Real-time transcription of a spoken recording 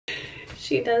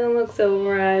She doesn't look so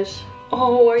fresh.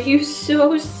 Oh, are you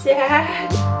so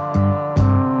sad?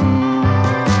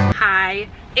 Hi,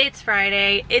 it's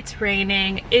Friday, it's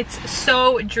raining, it's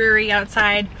so dreary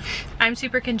outside. I'm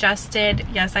super congested.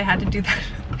 Yes, I had to do that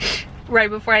right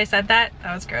before I said that.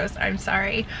 That was gross, I'm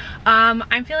sorry.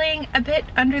 I'm feeling a bit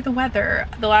under the weather.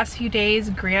 The last few days,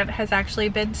 Grant has actually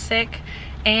been sick,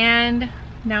 and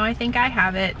now I think I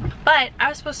have it. But I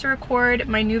was supposed to record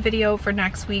my new video for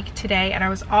next week today, and I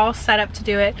was all set up to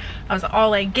do it. I was all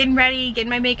like getting ready,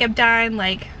 getting my makeup done,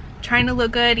 like trying to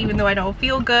look good even though I don't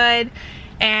feel good,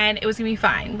 and it was gonna be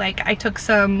fine. Like I took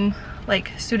some like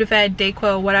Sudafed,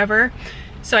 Dayquil, whatever,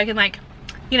 so I can like,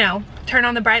 you know, turn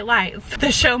on the bright lights.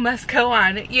 The show must go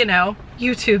on, you know,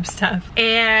 YouTube stuff.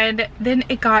 And then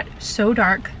it got so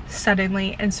dark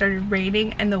suddenly and started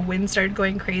raining, and the wind started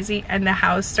going crazy, and the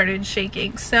house started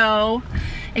shaking. So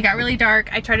it got really dark.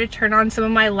 I tried to turn on some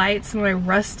of my lights, some of my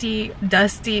rusty,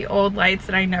 dusty old lights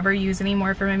that I never use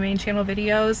anymore for my main channel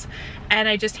videos, and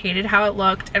I just hated how it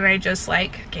looked, and I just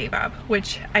like gave up,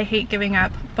 which I hate giving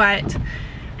up, but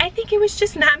I think it was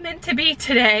just not meant to be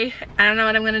today. I don't know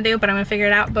what I'm gonna do, but I'm gonna figure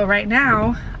it out. But right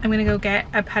now, I'm gonna go get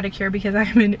a pedicure because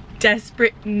I'm in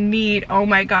desperate need. Oh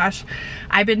my gosh.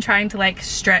 I've been trying to like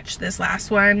stretch this last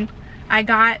one. I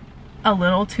got a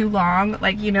little too long.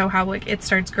 Like, you know how like it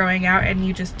starts growing out and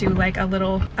you just do like a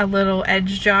little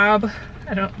edge job.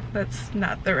 That's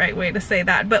not the right way to say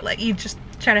that, but like you just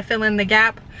try to fill in the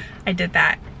gap. I did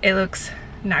that. It looks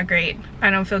not great. I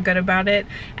don't feel good about it,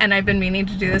 and I've been meaning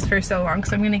to do this for so long,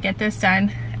 so I'm gonna get this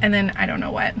done, and then I don't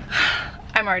know what.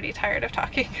 I'm already tired of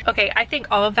talking. Okay, I think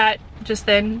all of that just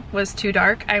then was too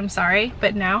dark. I'm sorry,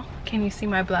 but now, can you see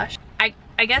my blush?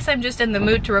 I guess I'm just in the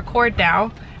mood to record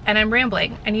now, and I'm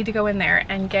rambling. I need to go in there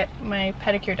and get my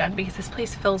pedicure done because this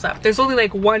place fills up. There's only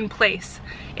like one place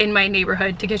in my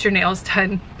neighborhood to get your nails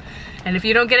done, and if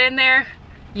you don't get in there,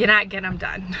 you're not getting them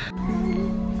done.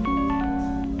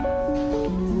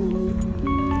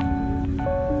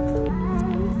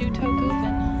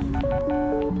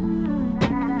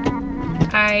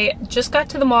 I just got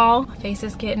to the mall. Face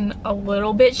is getting a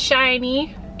little bit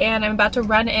shiny, and I'm about to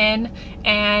run in,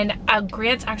 and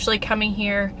Grant's actually coming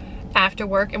here after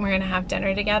work, and we're gonna have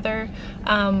dinner together.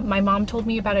 My mom told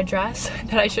me about a dress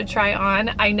that I should try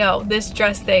on. I know, this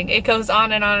dress thing, it goes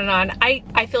on and on and on.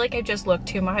 I feel like I just look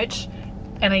too much,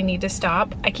 and I need to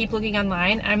stop. I keep looking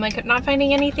online, and I'm like not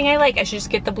finding anything I like. I should just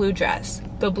get the blue dress.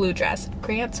 The blue dress.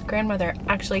 Grant's grandmother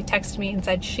actually texted me and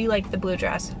said she liked the blue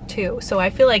dress too. So I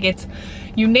feel like it's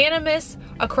unanimous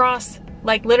across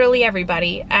like literally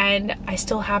everybody, and I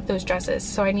still have those dresses,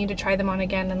 so I need to try them on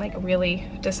again and like really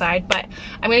decide. But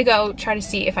I'm gonna go try to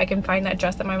see if I can find that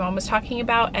dress that my mom was talking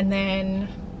about, and then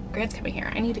Grant's coming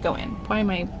here. I need to go in. Why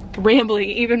am I rambling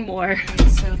even more?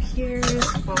 So here's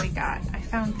what we got. I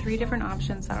found 3 different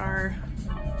options that are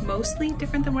mostly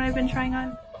different than what I've been trying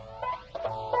on.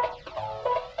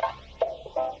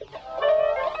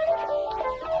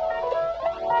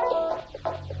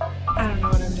 I don't know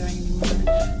what I'm doing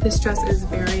anymore. This dress is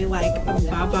very like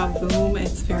ba-ba boom.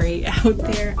 It's very out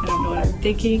there. I don't know what I'm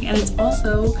thinking. And it's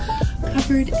also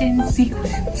covered in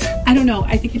sequins. I don't know.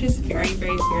 I think it is a very,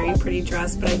 very, very pretty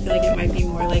dress, but I feel like it might be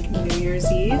more like New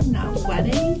Year's Eve, not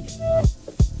wedding.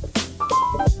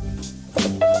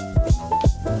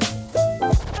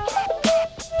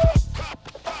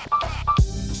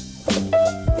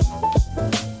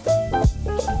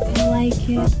 I like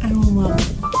it. I don't love it.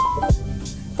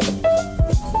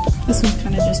 This one's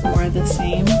kind of just more of the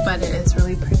same, but it is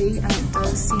really pretty, and it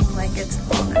does seem like it's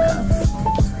long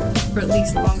enough, or at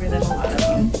least longer than a lot of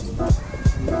them.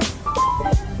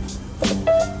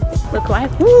 Look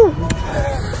what? Woo!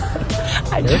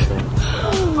 I just,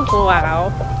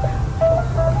 wow.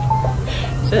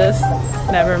 Just,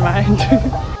 never mind.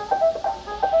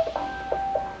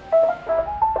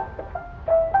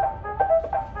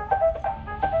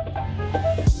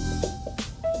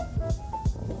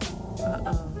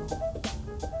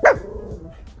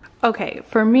 Okay,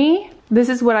 for me, this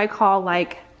is what I call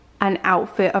like an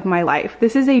outfit of my life.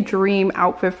 This is a dream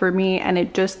outfit for me, and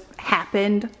it just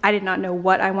happened. I did not know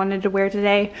what I wanted to wear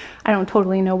today. I don't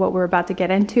totally know what we're about to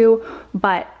get into,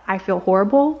 but I feel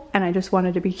horrible and I just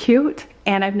wanted to be cute.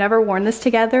 And I've never worn this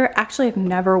together. Actually, I've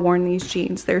never worn these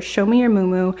jeans. They're Show Me Your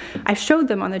Muumuu. I've showed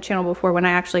them on the channel before when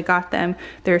I actually got them.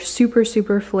 They're super,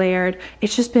 super flared.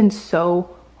 It's just been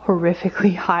so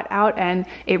horrifically hot out, and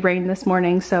it rained this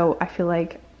morning, so I feel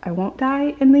like I won't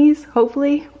die in these,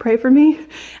 hopefully. Pray for me.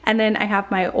 And then I have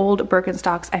my old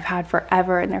Birkenstocks I've had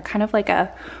forever, and they're kind of like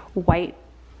a white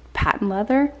patent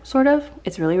leather, sort of.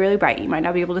 It's really, really bright. You might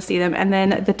not be able to see them. And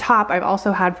then the top I've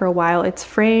also had for a while. It's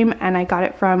frame, and I got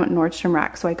it from Nordstrom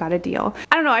Rack, so I got a deal.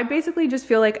 I don't know, I basically just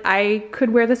feel like I could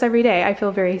wear this every day. I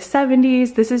feel very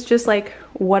 70s. This is just like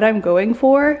what I'm going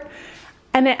for.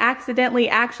 And it accidentally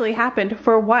actually happened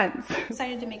for once. I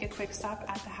decided to make a quick stop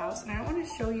at the house, and I don't want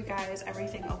to show you guys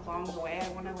everything along the way. I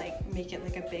want to like make it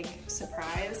like a big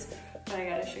surprise, but I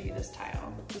gotta show you this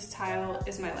tile. This tile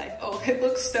is my life. Oh, it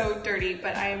looks so dirty,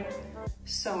 but I'm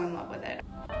so in love with it.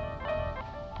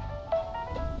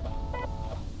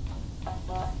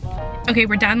 Okay,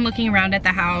 we're done looking around at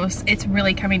the house. It's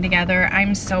really coming together.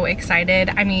 I'm so excited.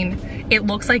 I mean, it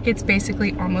looks like it's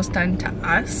basically almost done to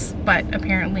us, but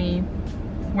apparently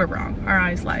we're wrong. Our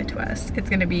eyes lied to us. It's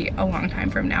gonna be a long time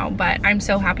from now, but I'm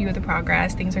so happy with the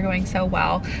progress. Things are going so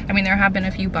well. I mean, there have been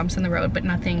a few bumps in the road, but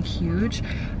nothing huge.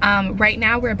 Right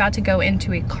now, we're about to go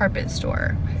into a carpet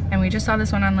store, and we just saw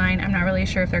this one online. I'm not really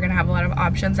sure if they're gonna have a lot of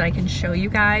options that I can show you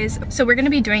guys. So we're gonna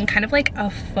be doing kind of like a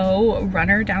faux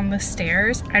runner down the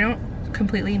stairs. I don't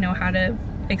completely know how to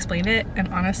explain it, and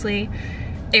honestly,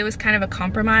 it was kind of a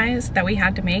compromise that we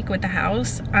had to make with the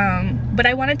house, but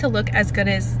I want it to look as good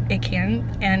as it can,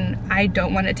 and I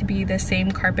don't want it to be the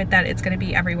same carpet that it's going to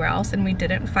be everywhere else, and we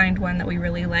didn't find one that we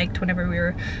really liked whenever we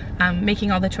were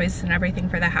making all the choices and everything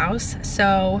for the house.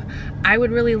 So I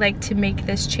would really like to make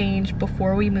this change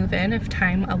before we move in if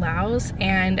time allows,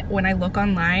 and when I look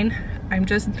online, I'm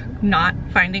just not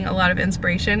finding a lot of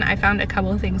inspiration. I found a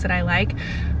couple of things that I like,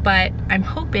 but I'm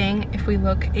hoping if we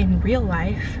look in real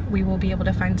life, we will be able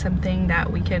to find something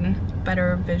that we can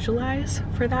better visualize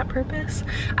for that purpose.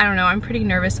 I don't know, I'm pretty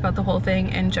nervous about the whole thing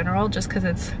in general, just because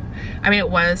it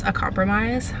was a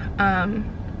compromise.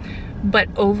 But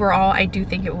overall, I do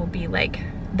think it will be like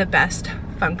the best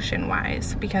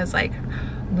function-wise, because like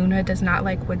Luna does not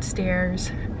like wood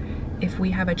stairs. If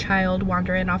we have a child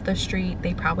wandering off the street,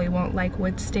 they probably won't like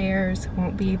wood stairs,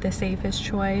 won't be the safest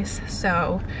choice.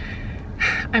 So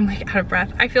I'm like out of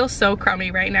breath. I feel so crummy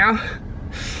right now.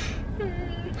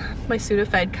 My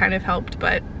Sudafed kind of helped,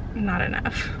 but not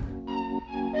enough.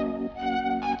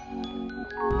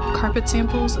 Carpet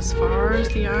samples as far as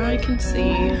the eye can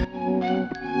see.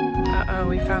 Uh-oh,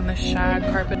 we found the shag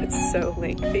carpet. It's so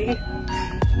lengthy.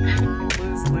 We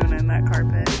lose Luna in that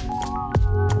carpet.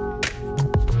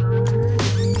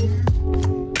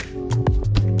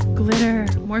 Glitter,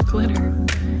 more glitter.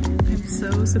 I'm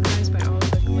so surprised by all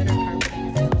of the glitter carpeting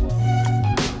available.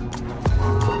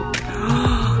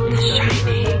 Oh, it's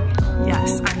shining.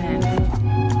 Yes, I'm in.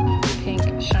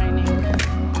 Pink shining.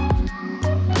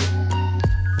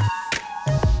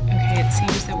 Okay, it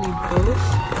seems that we both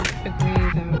agree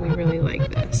that we really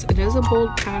like this. It is a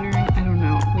bold pattern. I don't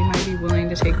know. We might be willing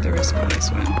to take the risk on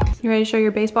this one. You ready to show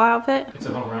your baseball outfit? It's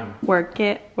a home run. Work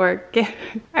it, work it.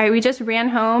 All right, we just ran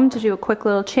home to do a quick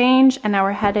little change, and now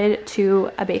we're headed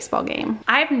to a baseball game.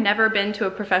 I've never been to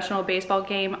a professional baseball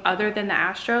game other than the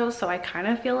Astros, so I kind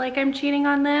of feel like I'm cheating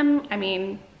on them. I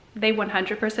mean, they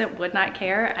 100% would not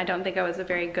care. I don't think I was a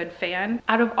very good fan.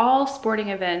 Out of all sporting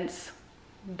events,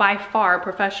 by far,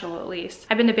 professional at least,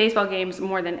 I've been to baseball games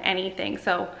more than anything,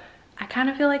 so I kind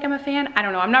of feel like I'm a fan. I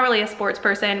don't know, I'm not really a sports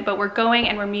person, but we're going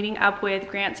and we're meeting up with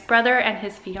Grant's brother and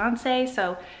his fiance,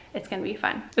 so it's gonna be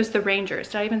fun. It was the Rangers.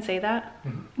 Did I even say that?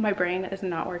 Mm-hmm. My brain is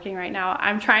not working right now.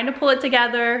 I'm trying to pull it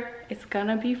together. It's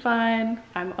gonna be fun.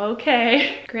 I'm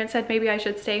okay. Grant said maybe I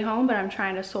should stay home, but I'm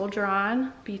trying to soldier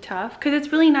on, be tough, because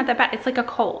it's really not that bad. It's like a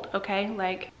cold, okay?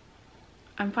 Like,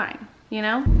 I'm fine, you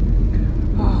know?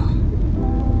 Oh,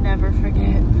 never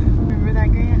forget. Remember that,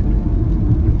 Grant?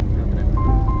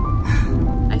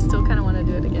 I still kind of want to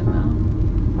do it again though.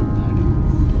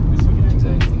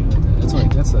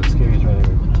 That's the scariest ride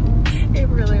ever. It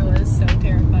really was so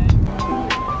terrifying.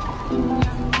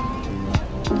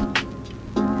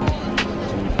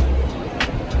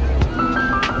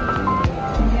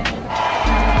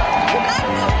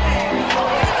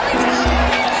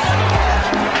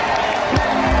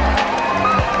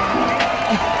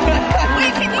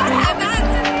 Wait, can you have that?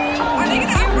 Are they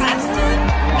gonna get arrested?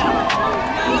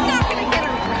 He's not gonna get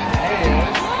arrested.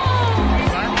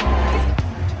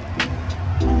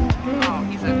 Oh,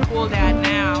 he's a cool dad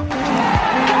now.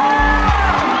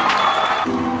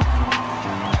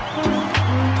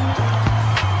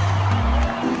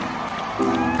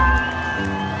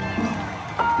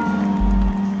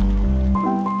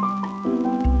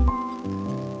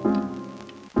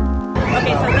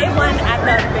 Okay, so they won at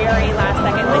the very last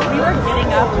second. Like, we were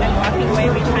getting up and walking away.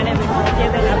 We kind of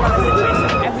given up on the situation,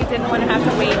 and we didn't want to have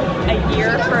to wait a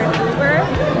year for an Uber.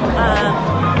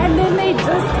 And then they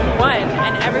just won,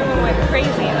 and everyone went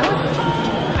crazy.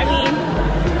 I mean,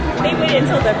 they waited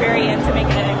until the the very end to make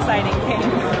it an exciting game.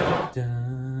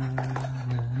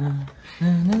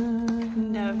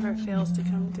 Never fails to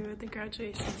come through at the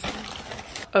graduation ceremony.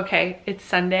 Okay, it's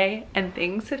Sunday and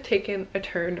things have taken a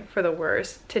turn for the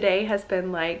worse. Today has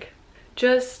been like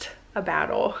just a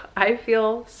battle. I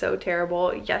feel so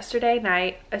terrible. Yesterday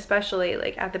night, especially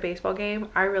like at the baseball game,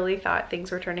 I really thought things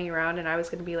were turning around and I was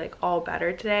gonna be like all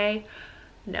better today.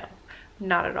 No,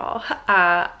 not at all.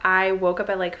 I woke up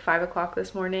at like 5 o'clock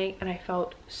this morning and I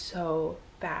felt so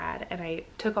bad, and I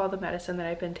took all the medicine that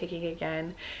I've been taking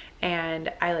again,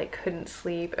 and I like couldn't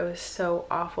sleep. It was so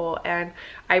awful, and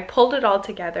I pulled it all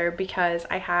together because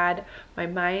I had my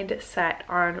mind set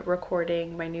on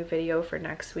recording my new video for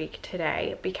next week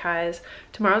today, because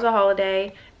tomorrow's a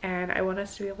holiday and I want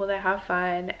us to be able to have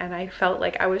fun, and I felt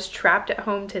like I was trapped at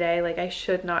home today. Like I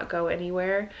should not go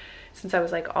anywhere since I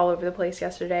was like all over the place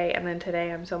yesterday, and then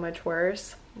today I'm so much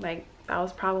worse. Like that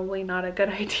was probably not a good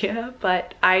idea,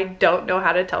 but I don't know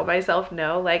how to tell myself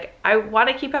no. Like I want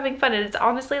to keep having fun, and it's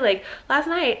honestly like last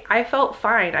night I felt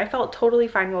fine. I felt totally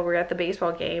fine while we were at the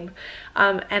baseball game,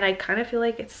 and I kind of feel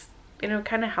like it's, you know,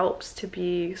 kind of helps to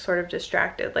be sort of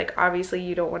distracted. Like obviously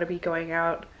you don't want to be going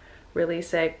out really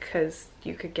sick because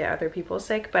you could get other people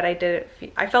sick, but I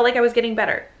felt like I was getting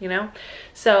better, you know?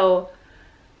 So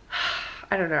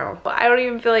I don't know. I don't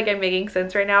even feel like I'm making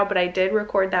sense right now, but I did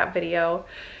record that video.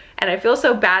 And I feel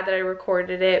so bad that I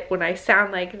recorded it when I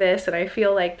sound like this and I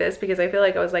feel like this, because I feel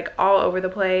like I was like all over the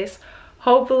place.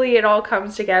 Hopefully it all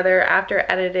comes together after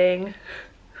editing.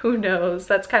 Who knows?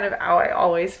 That's kind of how I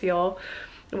always feel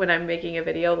when I'm making a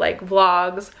video, like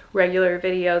vlogs, regular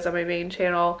videos on my main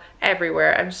channel,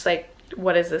 everywhere. I'm just like,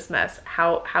 what is this mess?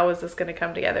 How is this gonna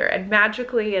come together? And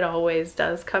magically it always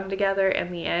does come together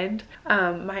in the end.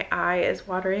 My eye is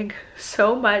watering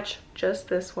so much, just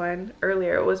this one.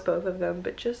 Earlier it was both of them,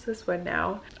 but just this one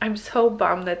now. I'm so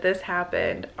bummed that this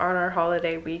happened on our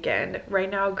holiday weekend. Right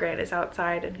now Grant is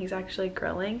outside and he's actually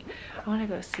grilling. I want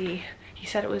to go see. He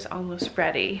said it was almost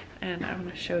ready, and I'm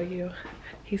gonna show you.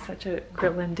 He's such a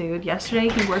grilling dude. Yesterday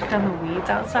he worked on the weeds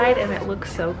outside and it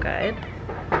looks so good.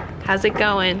 How's it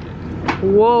going?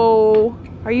 Whoa,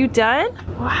 are you done?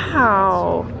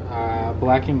 Wow.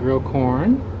 Black and grilled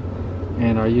corn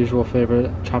and our usual favorite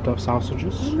chopped up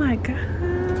sausages. Oh my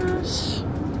gosh.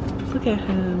 Look at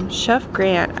him. Chef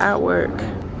Grant at work.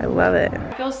 I love it.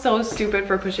 I feel so stupid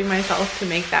for pushing myself to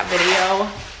make that video.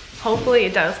 Hopefully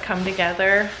it does come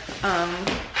together.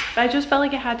 But I just felt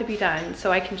like it had to be done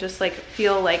so I can just like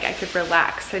feel like I could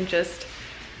relax and just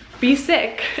be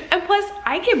sick. And plus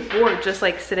I get bored just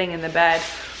like sitting in the bed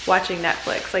watching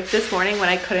Netflix. Like this morning when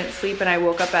I couldn't sleep and I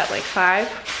woke up at like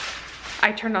 5,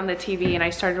 I turned on the TV and I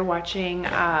started watching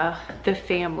The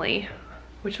Family,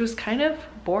 which was kind of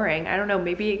boring. I don't know,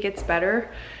 maybe it gets better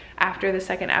after the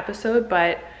second episode,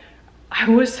 but I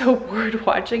was so bored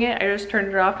watching it. I just turned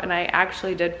it off and I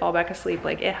actually did fall back asleep.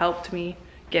 Like it helped me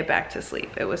get back to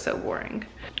sleep. It was so boring.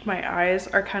 My eyes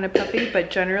are kind of puffy, but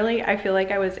generally I feel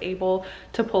like I was able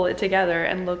to pull it together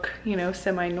and look, you know,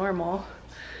 semi-normal.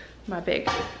 My big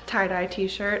tie-dye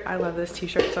t-shirt. I love this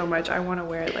t-shirt so much. I want to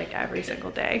wear it like every single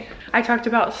day. I talked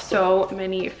about so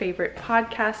many favorite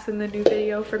podcasts in the new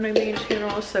video for my main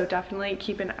channel, so definitely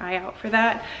keep an eye out for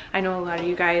that. I know a lot of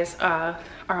you guys are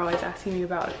always asking me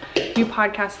about new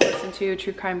podcasts to listen to,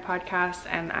 true crime podcasts,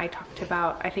 and I talked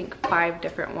about I think 5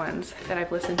 different ones that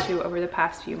I've listened to over the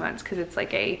past few months, because it's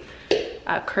like a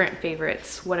current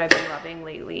favorites, what I've been loving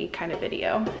lately kind of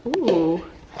video. Ooh.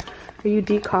 Are you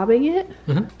decobbing it?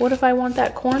 Mm-hmm. What if I want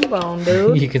that corn bone,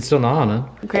 dude? You can still gnaw on it.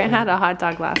 Grant had a hot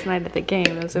dog last night at the game.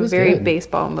 It was a very good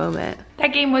baseball moment.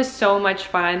 That game was so much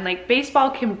fun. Like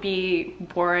baseball can be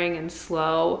boring and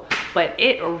slow, but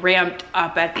it ramped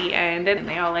up at the end and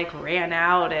they all like ran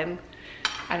out, and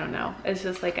I don't know. It's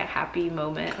just like a happy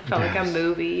moment. It felt like a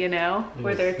movie, you know?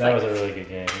 Whether it's that like was a really good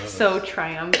game. So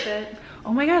triumphant.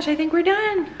 Oh my gosh, I think we're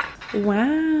done.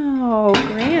 Wow,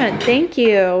 Grant, thank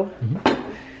you. Mm-hmm.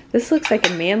 This looks like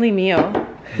a manly meal.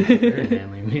 Very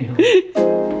manly meal.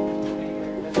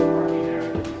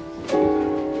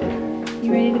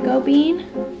 You ready to go, Bean?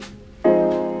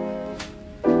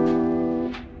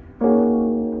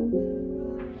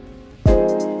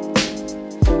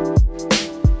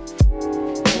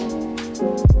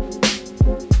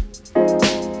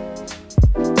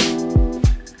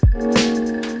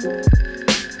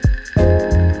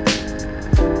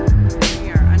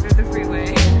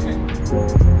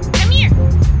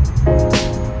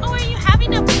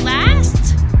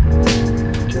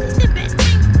 Is this the best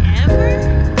time ever?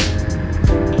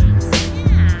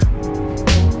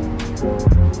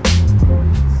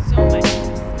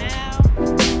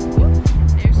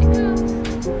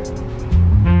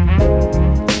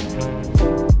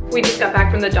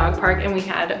 dog park and we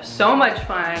had so much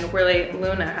fun. Really,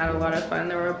 Luna had a lot of fun.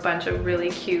 There were a bunch of really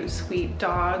cute, sweet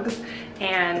dogs,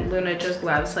 and Luna just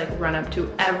loves like run up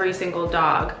to every single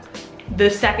dog the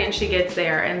second she gets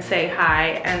there and say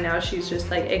hi, and now she's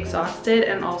just like exhausted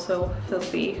and also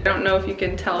filthy. I don't know if you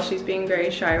can tell, she's being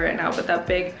very shy right now, but that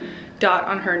big dot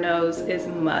on her nose is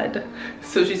mud.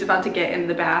 So she's about to get in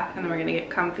the bath and then we're gonna get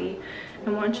comfy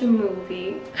and watch a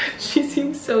movie. She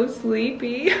seems so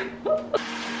sleepy.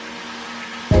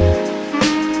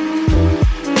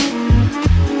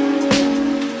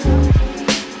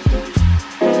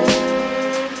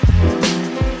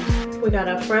 We got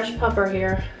a fresh pupper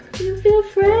here. You feel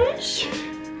fresh?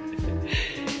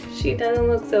 She doesn't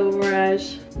look so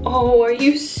fresh. Oh, are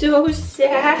you so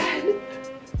sad?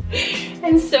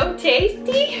 And so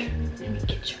tasty? Let me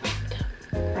get you wrapped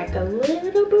up. Like a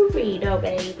little burrito,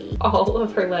 baby. All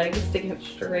of her legs sticking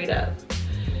straight up.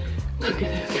 Look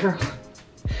at this girl.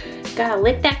 Gotta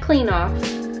lick that clean off.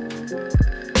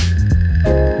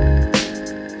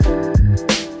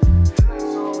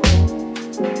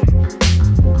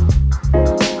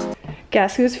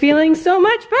 Guess who's feeling so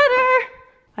much better?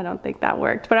 I don't think that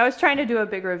worked, but I was trying to do a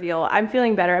big reveal. I'm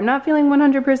feeling better. I'm not feeling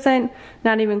 100%,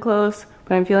 not even close,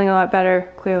 but I'm feeling a lot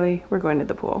better. Clearly, we're going to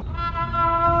the pool.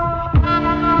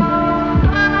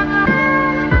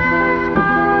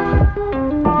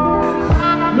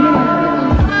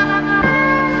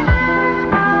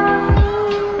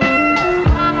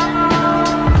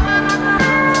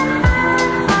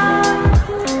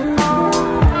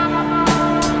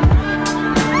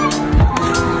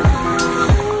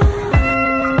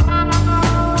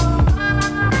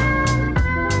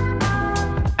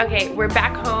 We're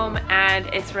back home and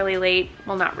it's really late.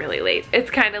 Well, not really late. It's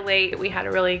kind of late. We had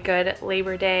a really good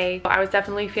Labor Day. I was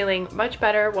definitely feeling much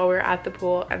better while we were at the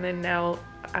pool, and then now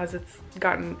as it's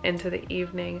gotten into the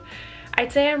evening,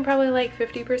 I'd say I'm probably like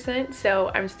 50%,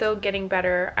 so I'm still getting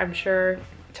better. I'm sure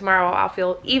tomorrow I'll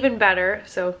feel even better,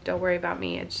 so don't worry about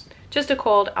me. It's just a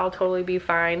cold. I'll totally be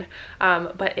fine.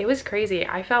 But it was crazy.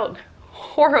 I felt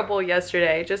horrible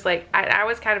yesterday. Just like I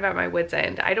was kind of at my wit's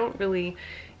end. I don't really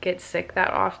get sick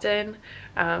that often.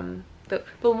 The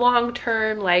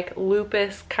long-term like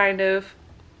lupus kind of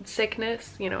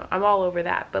sickness, you know, I'm all over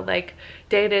that, but like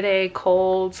day-to-day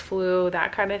colds, flu,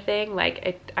 that kind of thing,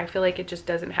 like I feel like it just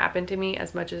doesn't happen to me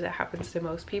as much as it happens to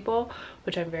most people,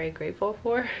 which I'm very grateful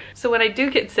for. So when I do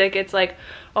get sick, it's like,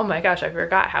 oh my gosh, I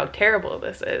forgot how terrible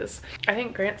this is. I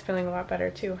think Grant's feeling a lot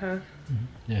better too, huh?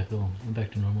 Mm-hmm. Yeah, I feel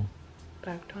back to normal.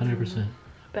 Back to 100%. normal.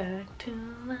 Back to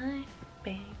life,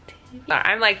 back to...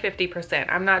 I'm like 50%.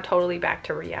 I'm not totally back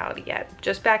to reality yet.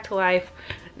 Just back to life,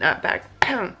 not back...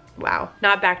 wow,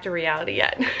 not back to reality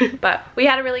yet. But we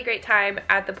had a really great time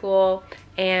at the pool,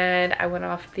 and I went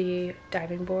off the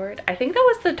diving board. I think that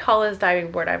was the tallest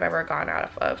diving board I've ever gone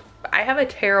off of. I have a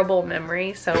terrible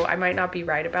memory, so I might not be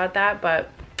right about that, but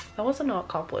that was an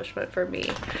accomplishment for me.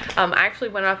 I actually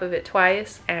went off of it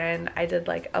twice, and I did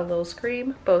like a little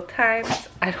scream both times.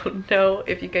 I don't know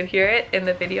if you could hear it in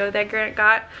the video that Grant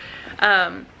got.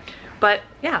 But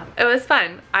yeah, it was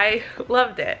fun. I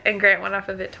loved it, and Grant went off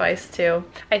of it twice too.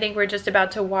 I think we're just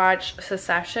about to watch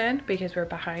Succession because we're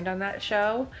behind on that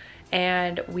show,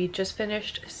 and we just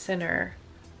finished Sinner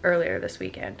earlier this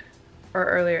weekend, or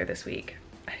earlier this week.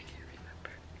 I can't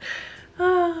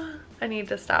remember. I need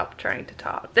to stop trying to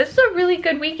talk. This is a really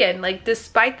good weekend, like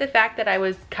despite the fact that I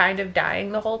was kind of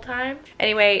dying the whole time.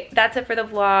 Anyway, that's it for the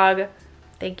vlog.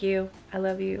 Thank you. I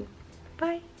love you.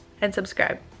 Bye. And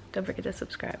subscribe. Don't forget to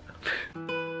subscribe.